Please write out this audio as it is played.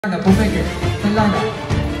Pumeke, Salada.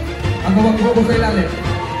 Ang gawang grupo sa ilalim.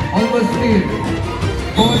 Almost clear.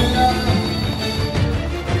 Bola.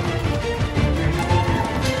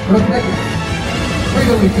 Rodriguez.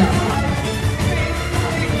 Breakaway shot.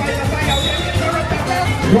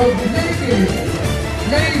 Rodriguez.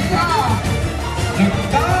 Lays up.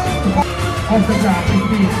 Off the ground.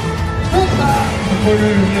 Puta. The corner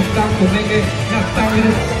left down. Pumeke. Left down.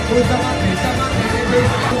 Puta mate.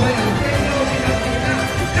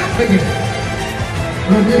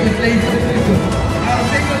 Rodriguez lays the pistol.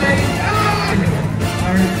 Arsenio lays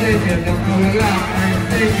Arsenio nakawala.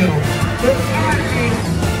 Arsenio to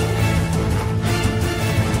Arsenio.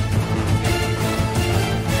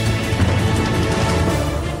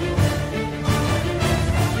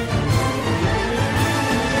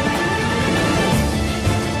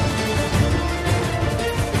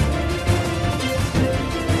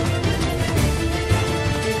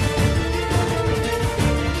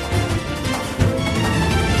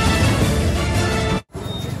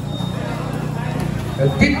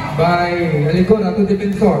 Kick by Alicona to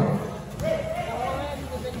Defensor.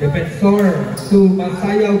 Defensor to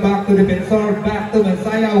Masayaw, back to Defensor, back to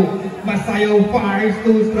Masayaw. Masayaw fires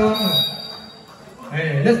too strong.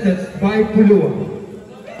 And that's by Pulua.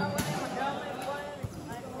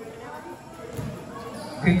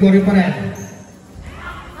 Gregory pa rin.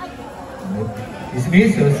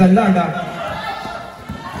 Dismiss, Salada.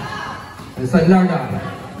 Salada.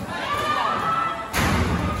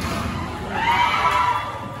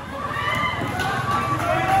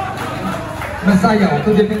 Masayaw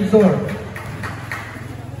to Defensor.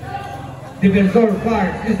 Defensor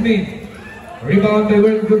fires, dismiss. Rebound by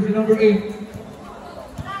World Jersey number 8.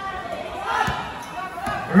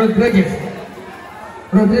 Rodriguez.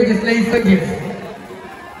 Rodriguez lays Rodriguez.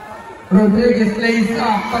 Rodriguez lays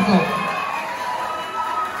up, pass off.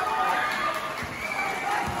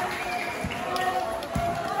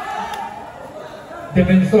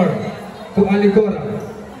 Defensor to Alicora.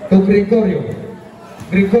 To Gregorio.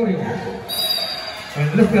 Gregorio. And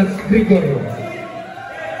look at Gregorio.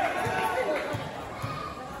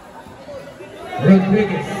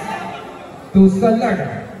 Rodriguez to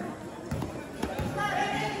Salada.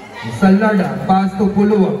 Salada, pass to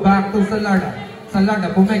Pulua, back to Salada.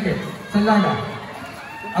 Salada, Pumeke. Salada.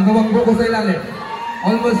 Ang gawang grupo sa ilalim.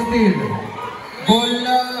 Almost steal.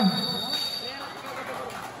 Bola.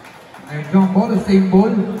 And John Ball, the same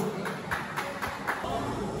ball.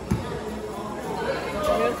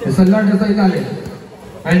 Salada sa ilalim.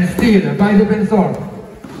 And steal by Defensor.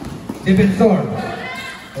 Defensor.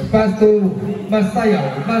 Pass to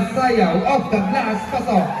Masayaw. Masayaw off the glass. Pass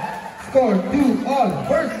off. Score 2-all.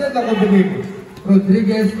 First deadlock of the game.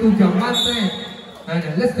 Rodriguez to Diamante. And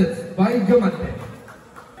listed by Diamante.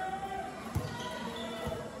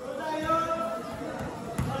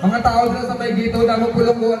 Mga tao na sa may gito, damang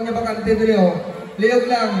pulong-buwan niya bakante dito. Liyog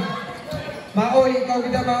lang. Maoy, ikaw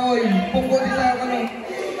kita maoy. Pungko din sa kanong.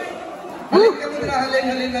 Halin ka mo dira,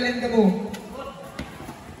 halin ka mo.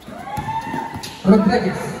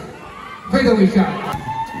 Rodriguez. Fadeaway shot.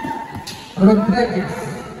 Rodriguez.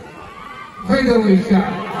 Fadeaway shot.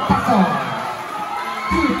 Pass off.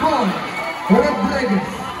 2 points. Rodriguez.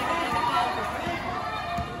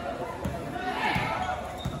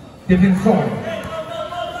 Defensor.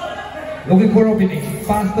 Looking for opening.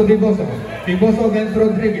 Pass to Biboso. Biboso against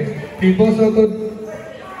Rodriguez. Biboso to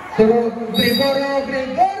Gregorio.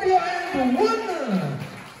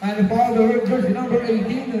 And for the World Jersey number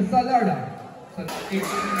 18, Salada.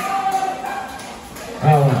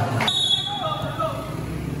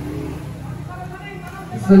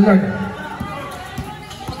 Salada.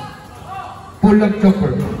 Pull up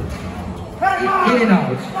chopper. In and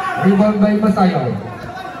out. Rebound by Masayaw.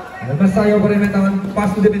 Masayaw pa rin may tangan. Pass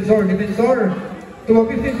to Defensor. Defensor to a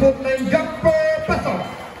 15-foot line jumper. Pass off.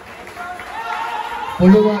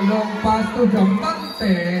 Pulua long pass to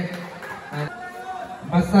Diamante.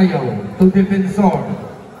 Masayaw to Defensor.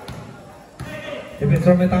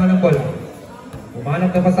 Defensor may tangan ng bola.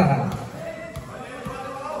 Umanap na pasahan.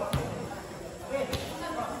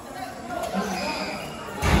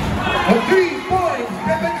 A 3 points,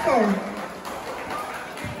 Defensor.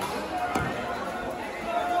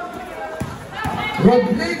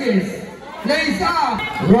 Rodriguez lays up.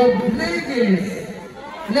 Rodriguez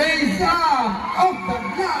lays up off the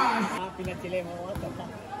glass.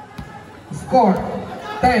 Score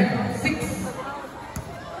 10-6.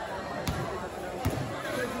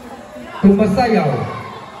 To Masayaw.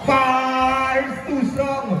 Fires too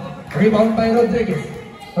strong. Rebound by Rodriguez.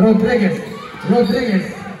 Rodriguez.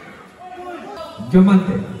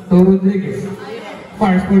 Diamante to Rodriguez.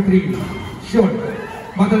 Fires for 3. Short.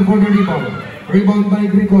 Battle for the rebound. Rebound by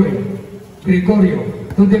Gregorio. Gregorio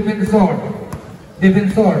to Defensor.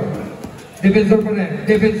 Defensor pa rin.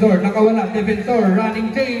 Defensor, nakawala. Defensor, running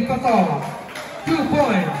chain, Faceoff. 2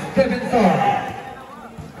 points, Defensor.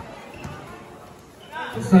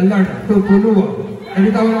 Salarda to Pulua.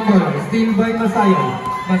 Nabitawan ng bola. Steal by Masayaw.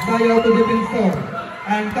 Masayaw to Defensor.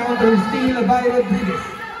 And counter steal by Rodriguez.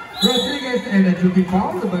 Rodriguez and a duty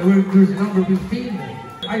foul by jersey number 15.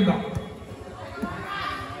 Iba.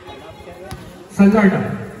 Salarda.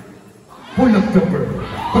 Pull-up jumper.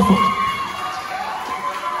 Pasok.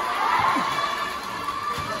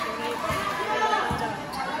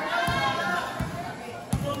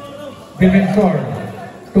 Defensor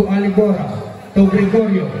to Aligora. To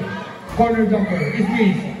Gregorio. Corner jumper. Is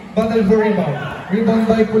missed. Battle for rebound. Rebound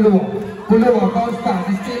by Pulua. Pulua. Bounce pass.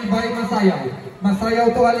 Steal by Masayaw.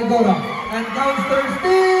 Masayaw to Aligora. And counter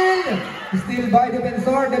steal. Steal by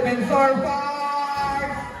Defensor. Defensor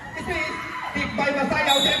fires. Is missed. Pick by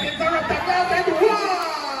Masayaw. Defensor of the glass and one.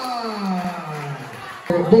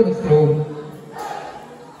 Bonus throw.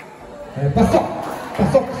 Pasok.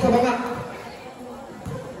 Pasok sa mga.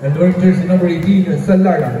 And wearing jersey number 18,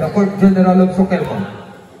 Salarda, the court general of Sokelma.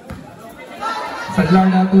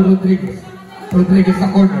 Salarda to Rodriguez. Rodriguez sa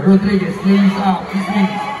corner. Rodriguez lays up. Is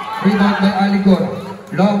missed. Rebound by Aligora.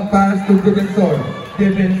 Long pass to Defensor.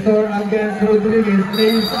 Defensor against Rodriguez.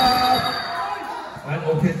 Lays up. An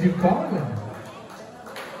offensive foul.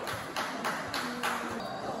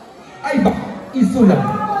 Aiba. Isula.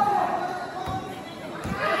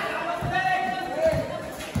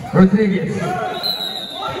 Rodriguez.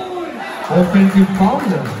 Offensive foul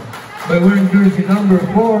by wearing jersey number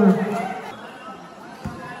 4.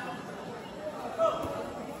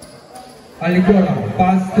 Aligora,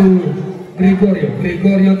 pass to Gregorio.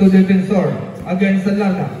 Gregorio to Defensor. Against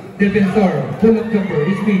Salarda. Defensor, pull-up jumper,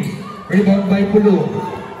 is missed. Rebound by Pulua.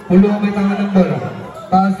 Pulua may tanga ng bola.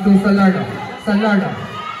 Pass to Salarda. Salarda,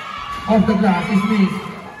 off the glass, is missed.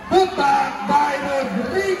 Put back by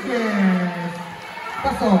Rodriguez.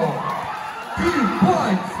 Pasok. 3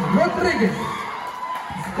 points, Rodriguez.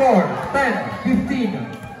 Score 10-15.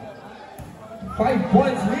 5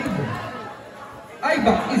 points lead.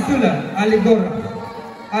 Aiba, Isula, Aligora.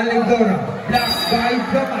 Aligora, blocked by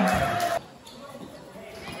Jaman.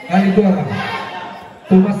 Aligora.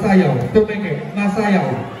 To Masayaw, to Menge, Masayaw.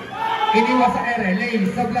 Iniwas sa ere, lane,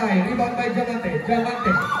 supply, rebound by Jamante.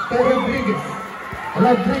 Jamante, to Rodriguez.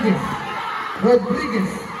 Rodriguez. Rodriguez,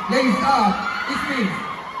 lays up, is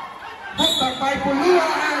missed. Put back by Pulua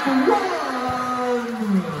and one!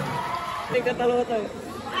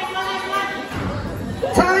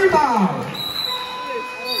 Time out!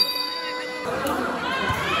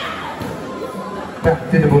 Back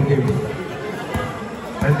to the ball game.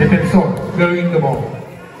 And Defensor blowing the ball.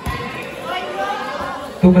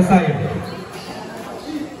 To Masaya.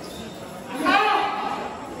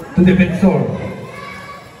 To Defensor.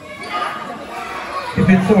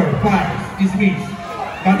 Defensor fires, is missed.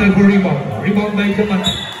 Battle for rebound. Rebound by Jaman.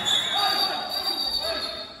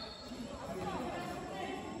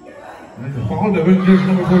 And the foul by Rangers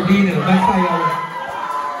number 14 and Masayaw.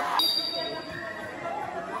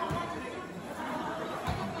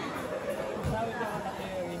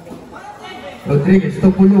 Rodriguez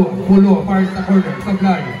to Pulua. Pulua fires the corner.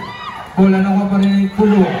 Supply. Bola nakuha pa rin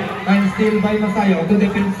Pulua. And steal by Masayaw to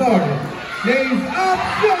Defensor. Lays up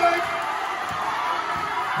short.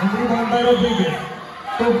 And rebound by Rodriguez.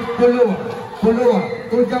 To Pulua. Pulua.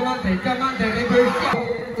 To Jamante. Jamante reverse shot.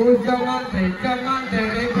 To Jamante. Jamante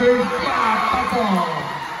reverse shot. Pasok.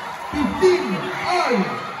 15 all.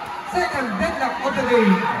 Second deadlock of the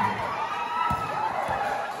game.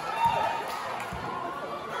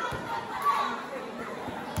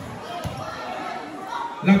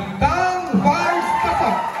 Lagtang fires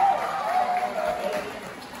pasok.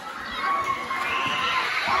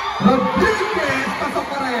 Rodriguez pasok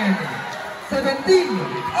pa rin. 17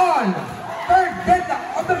 all. Third deadlock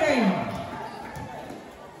of the game.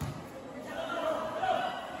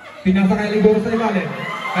 Pinasa kay Ligor sa ilalim.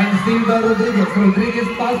 And still by Rodriguez. Rodriguez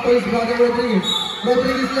pass to his brother Rodriguez.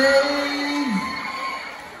 Rodriguez lays.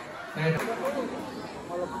 And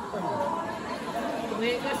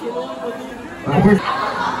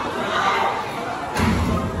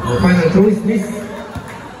the final throw is missed.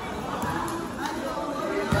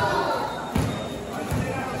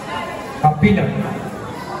 Apina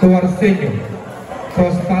to Arsenio.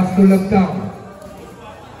 Cross pass to Laban.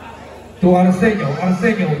 To Arsenio.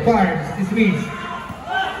 Arsenio fires, is missed.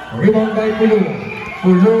 Rebound by Pulua.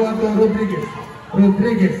 Pulua to Rodriguez.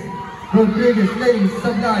 Rodriguez. Rodriguez lays,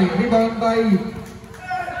 supply. Rebound by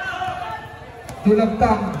to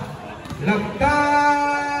Laban.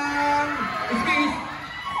 Laban is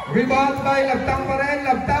Rebound by Labtang pa rin.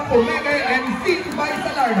 Labtang Omega and seat by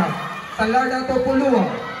Salarda. Salarda to Pulua.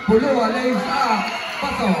 Pulua lays up.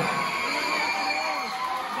 Pasok.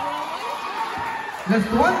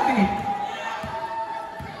 Last 1 minute.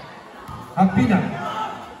 Hapina.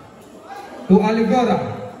 To Aligora.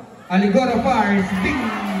 Aligora fires.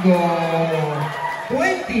 Bingo.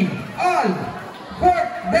 20 all.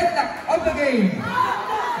 Fourth deadlock of the game.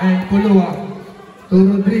 And Pulua to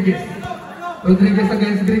Rodriguez. Rodriguez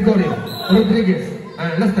against Gregorio. Rodriguez.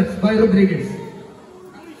 And last touch by Rodriguez.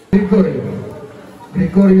 Gregorio.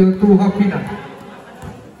 Gregorio to Hapina.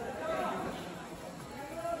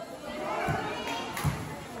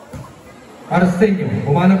 Arsenio.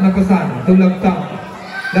 Umanap na pasan. To Labtang.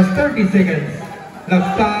 Last 30 seconds.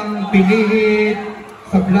 Labtang. Pinihit.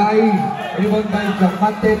 Supply. Rebound by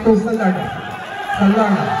Jamate to Salarda.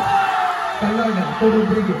 Salarda. Salarda to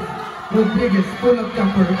Rodriguez. Rodriguez pull up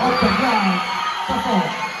jumper off the glass. Pasok.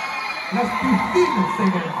 Last 15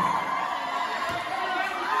 seconds.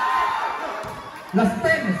 Last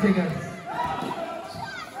 10 seconds.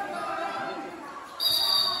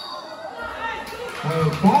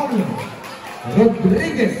 Foul.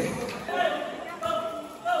 Rodriguez.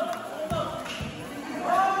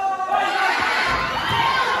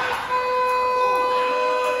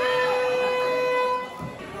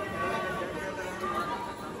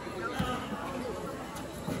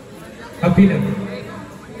 Hapina.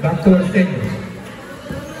 Back to Arsenio.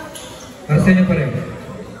 Arsenio pa rin.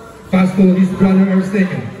 Pass to his brother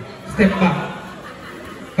Arsenio. Step back.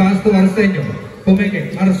 Pass to Arsenio.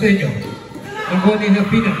 Pumeke. Arsenio. Nakuha ni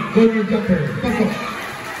Hapina. Corner jumper. Pasok.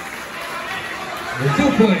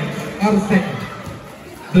 2 points. Arsenio.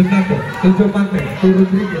 Donato. To Jamante. To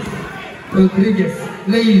Rodriguez. Rodriguez.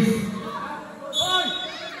 Lays.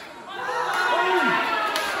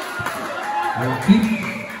 Keep.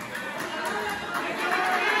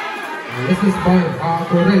 This is by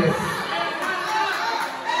Corrales.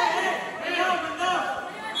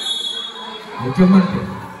 Jamante.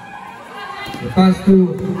 The pass to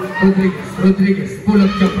Rodriguez. Rodriguez. Pull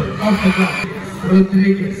up jumper. Off the glass.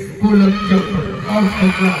 Rodriguez. Pull up jumper. Off the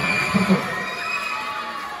glass.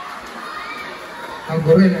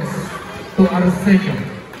 Corrales to Arsenio.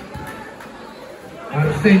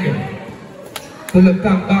 Arsenio. To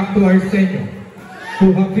Labtang. Back to Arsenio. To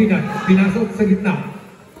Hapina. Pinasok sa gitna.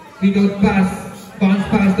 Pinout pass, bounce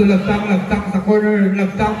pass to Labtang, Labtang sa corner,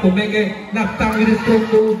 Labtang Pumenge, Labtang with a strong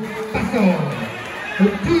move, Pasok.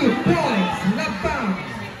 2 points, Labtang.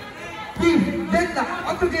 5th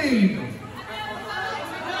deadlock of the game.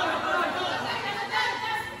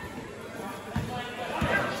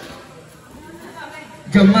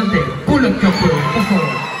 Jamante, pull up jumper, Pasok.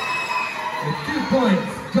 2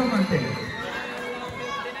 points, Jamante.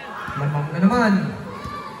 Lamang na naman.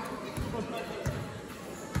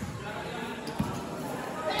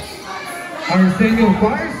 Arsenio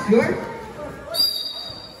fires, sure.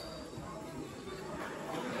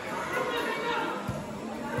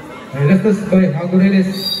 And left us by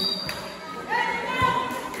Corrales.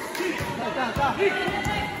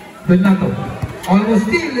 Donato. Almost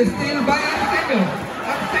steal by Arsenio.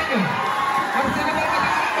 Arsenio by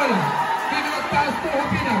Arsenio. Pinout pass to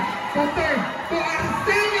Hapina. To third, to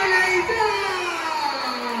Arsenio later.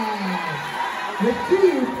 With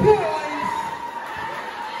 2 points.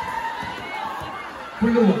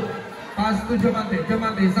 Pulua. Pass to Jamante.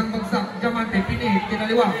 Jamante, isang bagsak. Jamante, pinihit,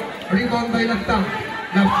 kinaliwa. Rebound by Labtang.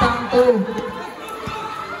 Labtang to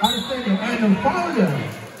Arsenio. And foul.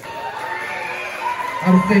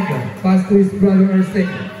 Arsenio. Pass to his brother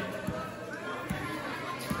Arsenio.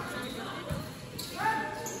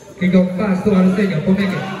 Kick off pass to Arsenio.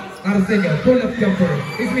 Pumeke. Arsenio. Pull up jumper.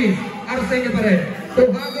 It means Arsenio pa rin. To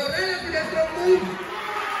Hagorela with a strong move.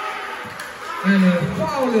 And a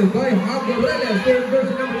foul by Hagorela. Third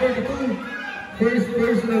person number 32. First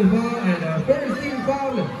personal foul and a first team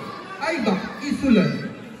foul. Aiba Isulan.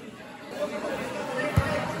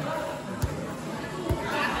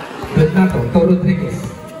 Donato to Rodriguez.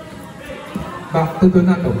 Back to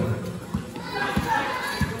Donato.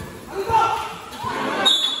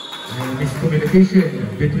 And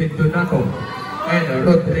miscommunication between Donato and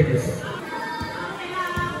Rodriguez.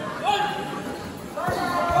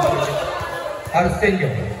 Arsenio.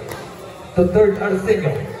 The third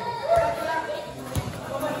Arsenio.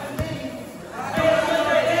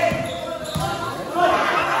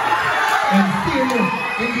 And still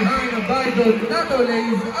in behind by Donato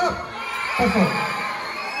lays up. Pasok.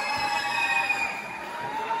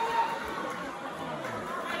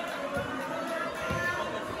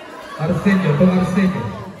 Arsenio to Arsenio.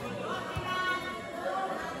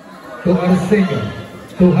 To Arsenio.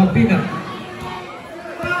 To Hapina.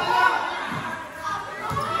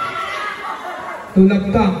 to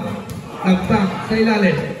Laban. Laban sa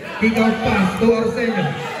ilalim. Kick out pass to Arsenio.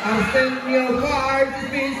 Arsenio fires,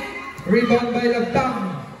 missed. Rebound by Laban.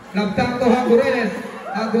 Laban to Agureles.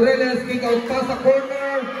 Agureles kick out pass sa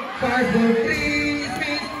corner. Fires for 3,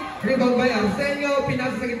 missed. Rebound by Arsenio,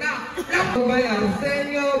 pinasa sa gitna. Rebound by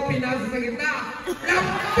Arsenio, pinasa sa gitna.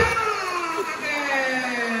 Laban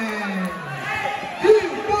again!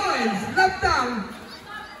 3 points, Laban.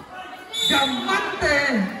 Diamante.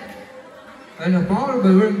 And a foul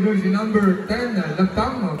by wearing jersey number 10,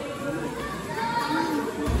 Laban.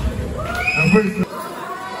 Ang first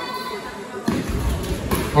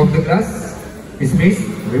of the glass is missed.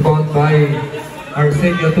 Rebound by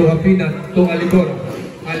Arsenio to Hapina to Aligoro.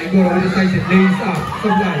 Aligoro with the side lays up,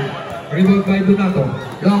 supply. Rebound by Donato.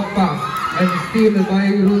 Long pass and steal by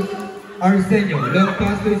Arsenio. Long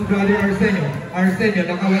pass to his brother Arsenio. Arsenio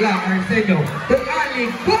nakawala. Arsenio to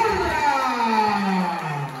Aligoro.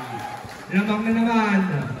 Lamang na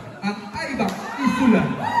naman ang Aibak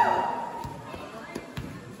Isulan.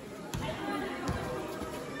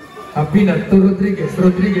 Hapina to Rodriguez.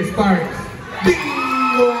 Rodriguez Sparks.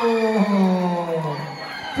 Bingo!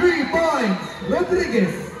 3 points,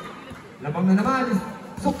 Rodriguez. Lamang na naman,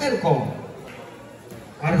 Sukelko.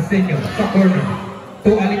 Arsenio sa corner.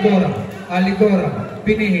 To Aligora. Aligora,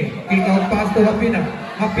 pinihin. Kick out pass to Hapina.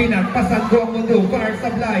 Hapina, pasan ko ang mundo. Fire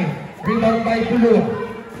supply. Rebound by Pulua.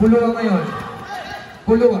 Pulua ngayon.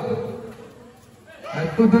 Pulua. At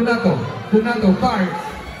to Donato. Donato, fires.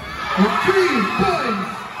 3 points,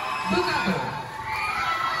 Donato.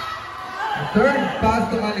 Third pass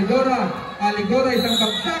to Aligora. Aligora isang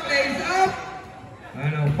bagsak, lays up.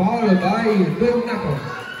 And a foul by Donato.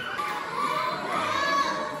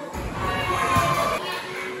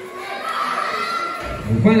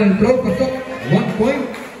 The final throw, pasok, 1 point.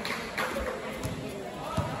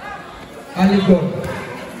 Aligora.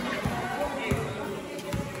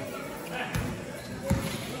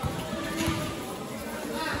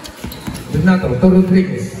 Donato to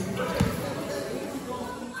Rodriguez.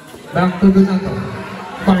 Back to Donato.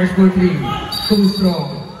 Fires for 3. Too strong.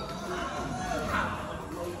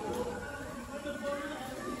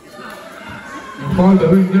 And foul by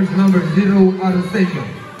Rangers number 0, Arsenio.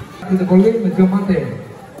 To the ball with Diamante.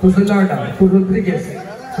 To Solarda. To Rodriguez.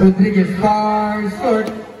 Rodriguez fires short.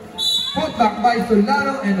 Put back by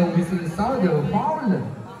Solano and a whistle sound. Foul.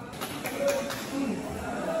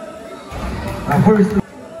 First.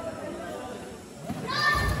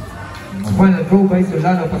 Final throw by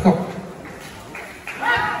Solano, pasok.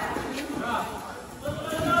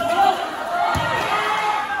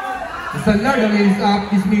 Solano lays up,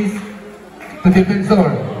 dismiss to defensor.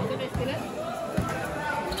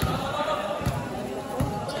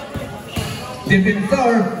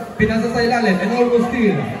 Defensor, pinasa sa ilalim and almost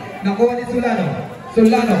steal. Nakuha ni Solano.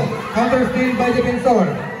 Solano, counter steal by defensor.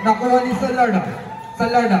 Nakuha ni Salarda.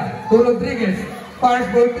 Salarda to Rodriguez. Fires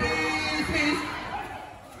for 3.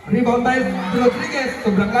 Rebound by Rodriguez,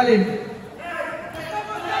 sobrang lalim.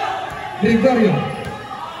 Gregorio.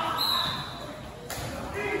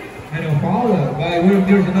 And a foul by wearing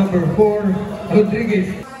jersey number 4,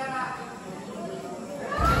 Rodriguez.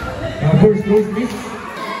 First throw miss.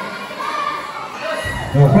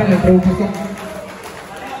 Final throw pasok.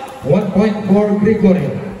 1 point for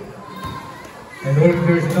Gregorio. And wearing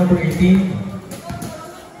jersey number 18,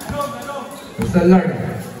 Salarda.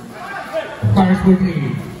 Fires for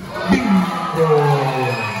 3. Bingo!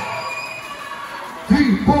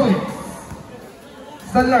 3 points.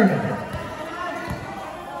 Salarda.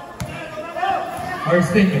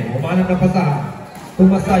 Arsenio, umanap na pasahan. To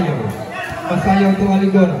Masayaw. Masayaw to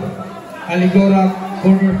Aligora. Aligora,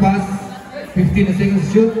 corner pass. 15 seconds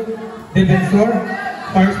shoot. Defensor.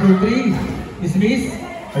 Fires for 3. Dismiss.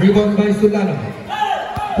 Rebound by Solano.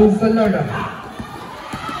 To Salarda.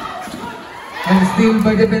 And steal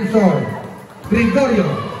by Defensor.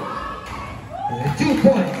 Gregorio. 2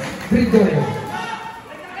 points. Gregorio.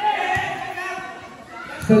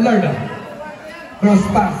 Salarda. Cross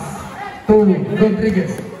pass to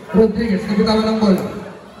Rodriguez. Rodriguez, nabitawan ng bola.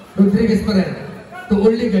 Rodriguez pa rin. To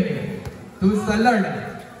Uligani. To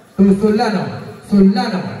Salarda. To Solano.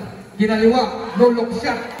 Solano. Kinaliwa. No look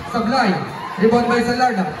shot. Sablay. Rebound by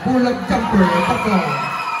Salarda. Pull up jumper. Pasok.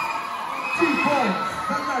 2 points.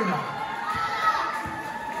 Salarda.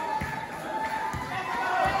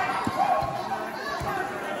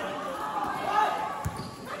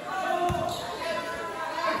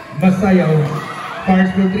 Masayaw,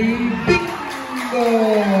 fires for 3, bingo!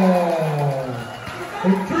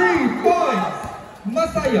 3 points,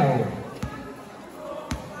 Masayaw.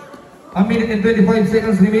 A minute and 25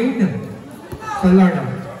 seconds remain. Salarda,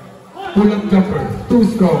 pull-up jumper, too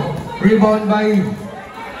strong. Rebound by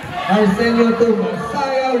Arsenio to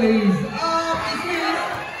Masayaw, lays up, is missed.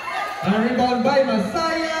 And rebound by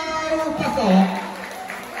Masayaw, pasok.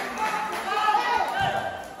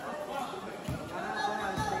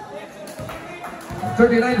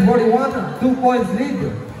 39-41, 2 points lead.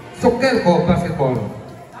 Sokelko basketball.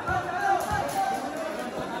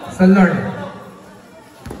 Salar.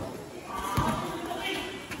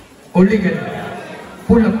 Oligan.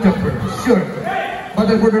 Pull up jumper. Short.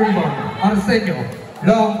 Battle for the rebound. Arsenio.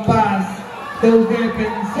 Long pass to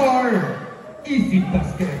defensor. Easy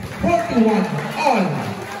basket. 41 all.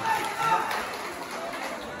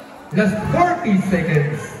 Last 40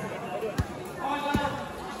 seconds.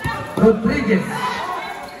 Rodriguez.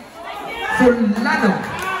 Solano.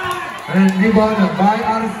 And rebound by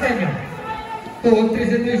Arsenio. 2-3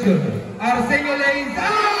 situation. Arsenio lays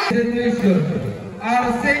out. Situation.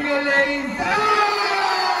 Arsenio lays out.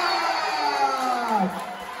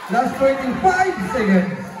 Last 25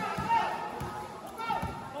 seconds.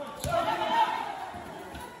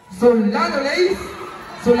 Solano lays.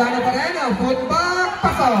 Solano pa rin. Foot back.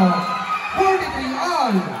 Pasok. 43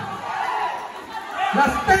 all.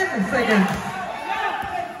 Last 10 seconds.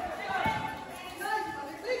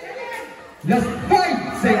 Last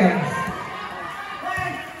 5 seconds.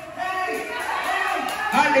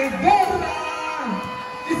 Alidora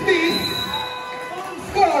is this.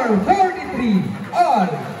 Score 4.